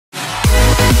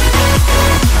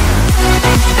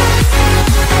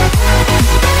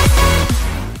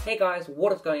guys,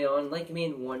 what is going on?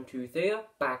 LegaMan123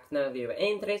 back with another video,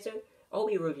 and today I'll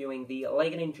be reviewing the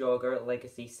LEGO Ninjago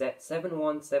Legacy Set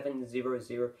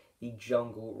 71700, the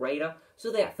Jungle Raider.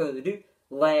 So without further ado,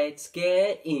 let's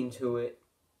get into it.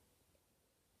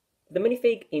 The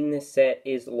minifig in this set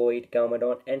is Lloyd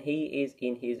Garmadon, and he is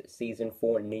in his Season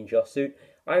 4 ninja suit.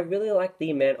 I really like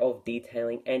the amount of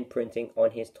detailing and printing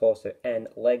on his torso and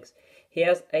legs. He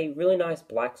has a really nice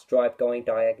black stripe going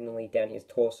diagonally down his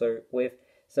torso with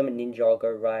some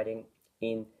Ninjago writing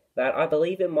in that. I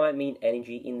believe it might mean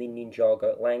energy in the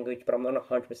Ninjago language, but I'm not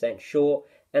 100% sure.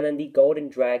 And then the golden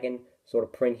dragon sort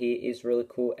of print here is really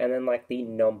cool. And then like the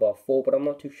number 4, but I'm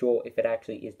not too sure if it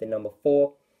actually is the number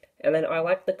 4. And then I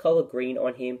like the color green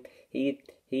on him. He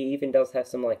even does have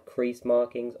some like crease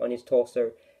markings on his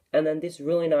torso. And then this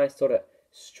really nice sort of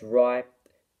stripe,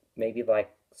 maybe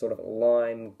like sort of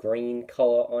lime green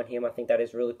color on him. I think that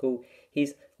is really cool.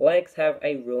 His legs have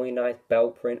a really nice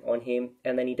belt print on him.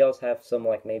 And then he does have some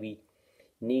like maybe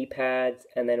knee pads.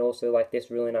 And then also like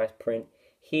this really nice print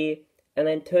here. And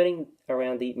then turning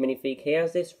around the minifig, he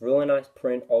has this really nice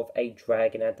print of a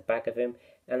dragon at the back of him.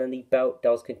 And then the belt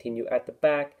does continue at the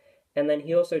back. And then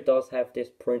he also does have this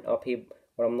print up here,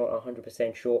 but I'm not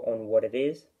 100% sure on what it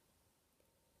is.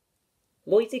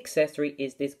 Lloyd's accessory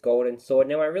is this golden sword.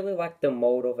 Now I really like the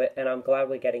mold of it, and I'm glad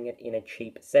we're getting it in a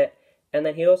cheap set. And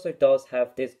then he also does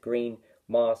have this green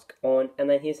mask on, and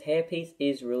then his hairpiece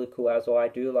is really cool as well. I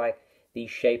do like the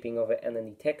shaping of it and then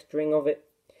the texturing of it.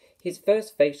 His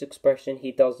first face expression,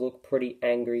 he does look pretty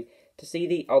angry. To see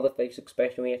the other face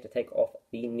expression, we have to take off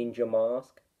the ninja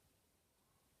mask.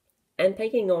 And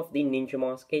taking off the ninja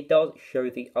mask, it does show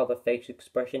the other face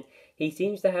expression. He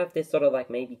seems to have this sort of like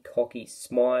maybe cocky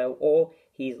smile, or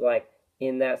he's like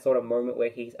in that sort of moment where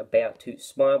he's about to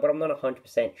smile, but I'm not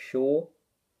 100% sure.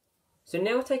 So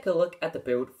now take a look at the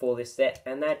build for this set,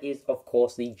 and that is of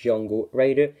course the Jungle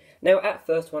Raider. Now at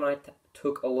first when I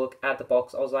took a look at the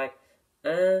box, I was like,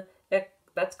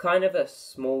 that's kind of a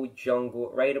small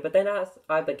Jungle Raider, but then as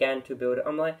I began to build it,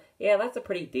 I'm like, yeah, that's a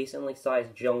pretty decently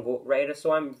sized Jungle Raider,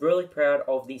 so I'm really proud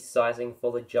of the sizing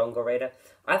for the Jungle Raider.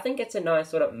 I think it's a nice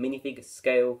sort of minifig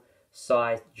scale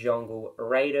sized Jungle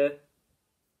Raider.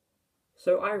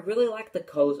 So I really like the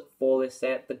colors for this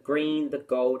set, the green, the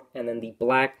gold, and then the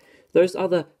black. Those are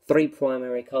the three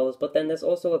primary colors, but then there's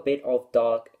also a bit of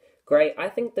dark grey. I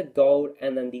think the gold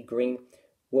and then the green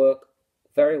work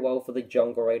very well for the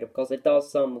Jungle Raider because it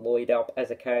does sum Lloyd up as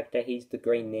a character. He's the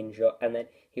green ninja, and then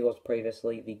he was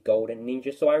previously the golden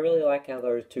ninja. So I really like how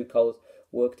those two colors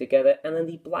work together. And then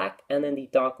the black and then the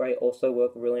dark grey also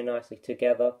work really nicely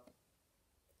together.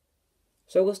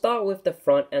 So we'll start with the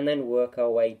front and then work our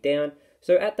way down.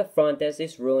 So at the front, there's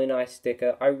this really nice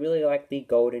sticker. I really like the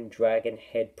golden dragon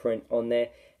head print on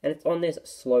there, and it's on this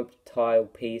sloped tile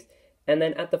piece. And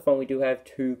then at the front, we do have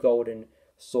two golden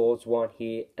swords, one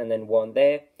here and then one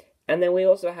there. And then we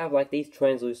also have like these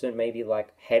translucent maybe like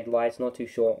headlights, not too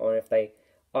sure on if they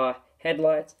are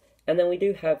headlights. And then we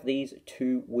do have these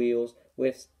two wheels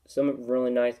with some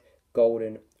really nice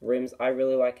golden rims. I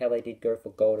really like how they did go for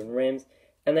golden rims.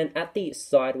 And then at the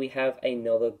side we have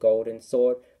another golden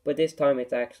sword, but this time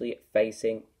it's actually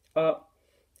facing up.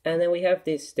 And then we have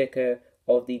this sticker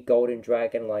of the golden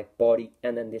dragon like body,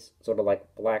 and then this sort of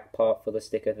like black part for the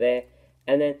sticker there.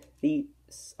 And then the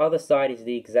other side is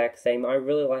the exact same. I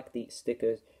really like the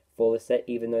stickers for the set,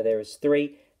 even though there is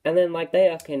 3. And then like they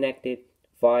are connected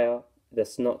via the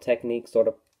snot technique sort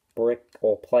of brick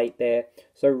or plate there.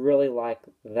 So really like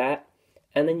that.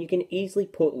 And then you can easily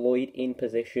put Lloyd in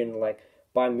position like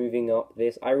by moving up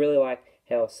this. I really like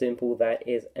how simple that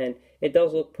is, and it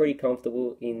does look pretty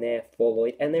comfortable in there for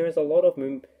Lloyd. And there is a lot of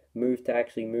move to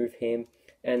actually move him.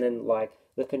 And then like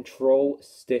the control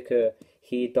sticker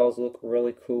here does look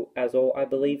really cool as well. I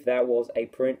believe that was a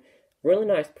print. Really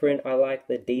nice print. I like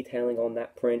the detailing on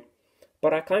that print.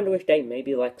 But I kind of wish they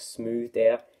maybe like smoothed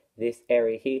out this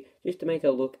area here just to make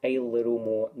it look a little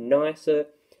more nicer.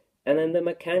 And then the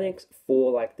mechanics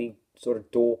for like the sort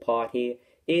of door part here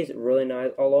is really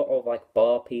nice. A lot of like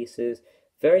bar pieces.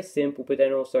 Very simple, but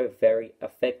then also very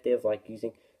effective, like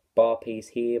using bar piece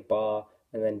here, bar,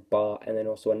 and then bar, and then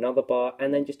also another bar,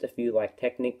 and then just a few like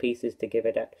Technic pieces to give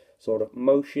it that sort of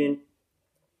motion.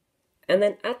 And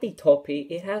then at the top here,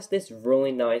 it has this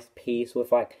really nice piece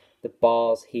with like the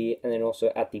bars here, and then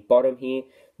also at the bottom here.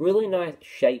 Really nice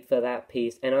shape for that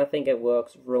piece, and I think it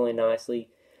works really nicely.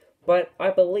 But I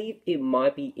believe it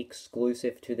might be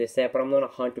exclusive to this set, but I'm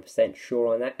not 100%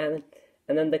 sure on that. And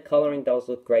then the coloring does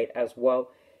look great as well.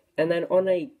 And then on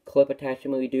a clip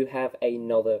attachment, we do have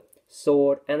another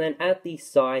sword. And then at the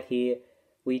side here,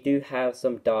 we do have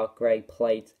some dark grey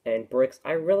plates and bricks.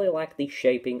 I really like the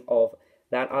shaping of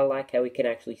that. I like how we can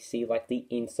actually see like the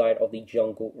inside of the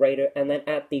Jungle Raider. And then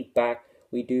at the back,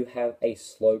 we do have a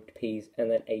sloped piece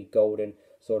and then a golden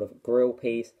sort of grill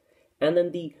piece. And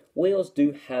then the wheels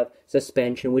do have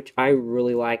suspension, which I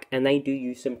really like, and they do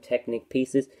use some Technic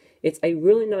pieces. It's a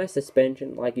really nice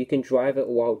suspension, like you can drive it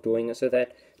while doing it, so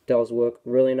that does work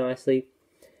really nicely.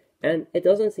 And it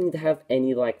doesn't seem to have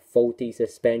any like faulty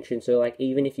suspension, so like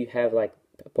even if you have like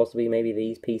possibly maybe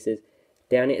these pieces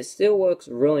down it still works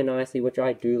really nicely, which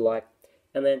I do like.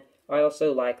 And then I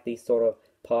also like these sort of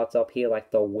parts up here,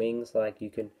 like the wings, like you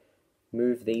can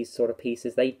move these sort of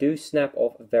pieces. They do snap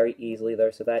off very easily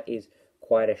though, so that is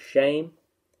quite a shame.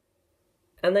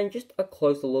 And then just a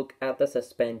closer look at the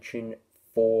suspension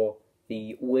for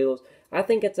the wheels. I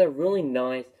think it's a really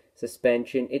nice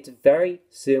suspension. It's very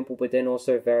simple, but then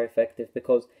also very effective,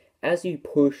 because as you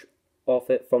push off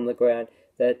it from the ground,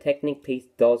 the Technic piece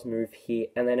does move here,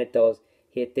 and then it does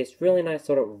hit this really nice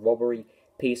sort of rubbery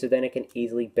piece, so then it can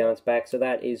easily bounce back, so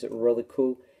that is really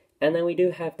cool. And then we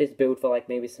do have this build for like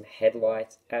maybe some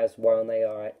headlights as well, and they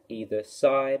are at either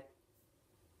side.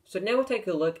 So now we'll take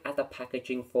a look at the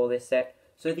packaging for this set.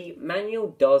 So the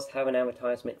manual does have an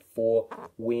advertisement for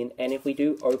Win, and if we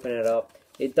do open it up,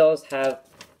 it does have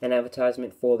an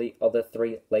advertisement for the other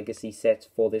 3 legacy sets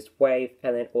for this wave,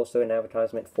 and then also an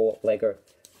advertisement for Lego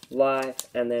Live,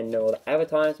 and then no other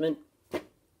advertisement.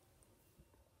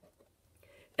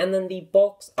 And then the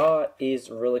box art is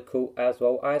really cool as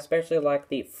well. I especially like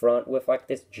the front with like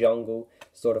this jungle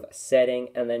sort of setting,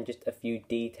 and then just a few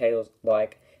details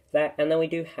like that. And then we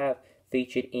do have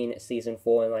featured in Season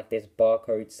 4 and like this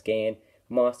barcode scan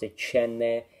Master Chen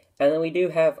there. And then we do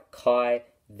have Kai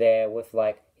there with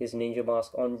like his ninja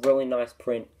mask on, really nice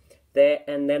print there.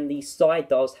 And then the side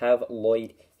does have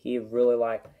Lloyd here, really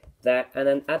like that. And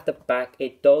then at the back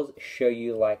it does show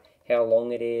you like how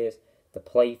long it is, the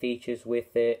play features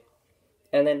with it,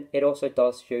 and then it also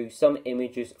does show some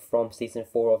images from Season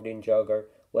 4 of Ninjago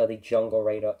where the Jungle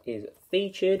Raider is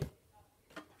featured.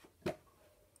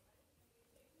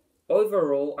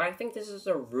 Overall, I think this is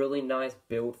a really nice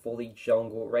build for the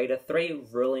Jungle Raider. 3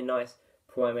 really nice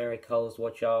primary colors,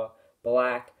 which are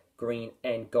black, green,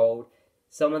 and gold.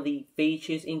 Some of the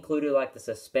features included like the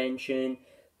suspension,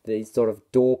 the sort of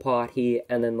door part here,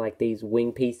 and then like these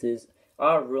wing pieces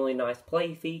are really nice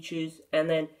play features. And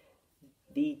then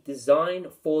the design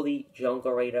for the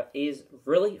Jungle Raider is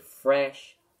really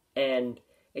fresh, and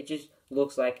it just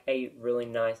looks like a really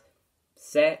nice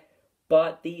set.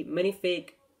 But the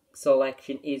minifig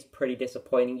selection is pretty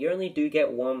disappointing. You only do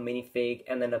get 1 minifig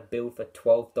and then a build for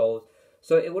 $12.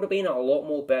 So it would have been a lot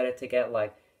more better to get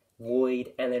like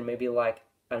Lloyd, and then maybe like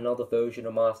another version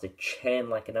of Master Chen,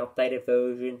 like an updated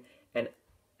version, and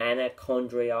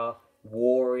Anachondria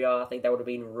Warrior. I think that would have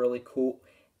been really cool.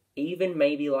 Even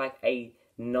maybe like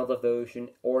another version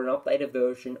or an updated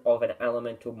version of an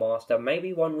Elemental Master,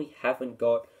 maybe one we haven't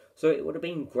got. So it would have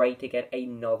been great to get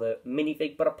another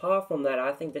minifig. But apart from that,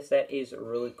 I think the set is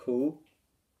really cool.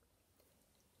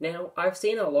 Now, I've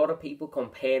seen a lot of people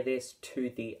compare this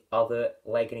to the other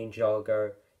Lego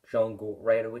Ninjago Jungle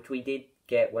Raider, which we did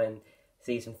get when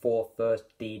Season 4 first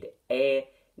did air.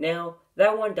 Now,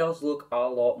 that one does look a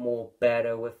lot more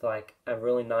better with like a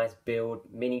really nice build,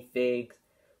 minifigs.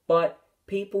 But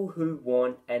people who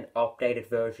want an updated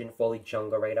version for the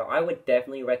Jungle Raider, I would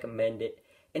definitely recommend it.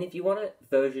 And if you want a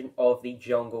version of the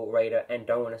Jungle Raider and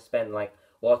don't want to spend like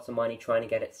lots of money trying to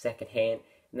get it secondhand,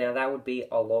 now that would be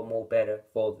a lot more better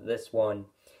for this one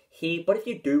here. But if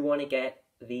you do want to get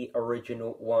the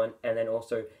original one and then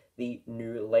also the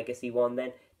new legacy one,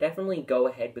 then definitely go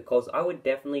ahead, because I would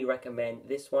definitely recommend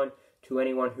this one to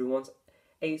anyone who wants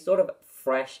a sort of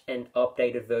fresh and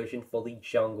updated version for the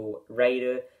Jungle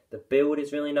Raider. The build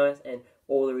is really nice, and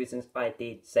all the reasons I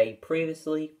did say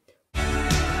previously.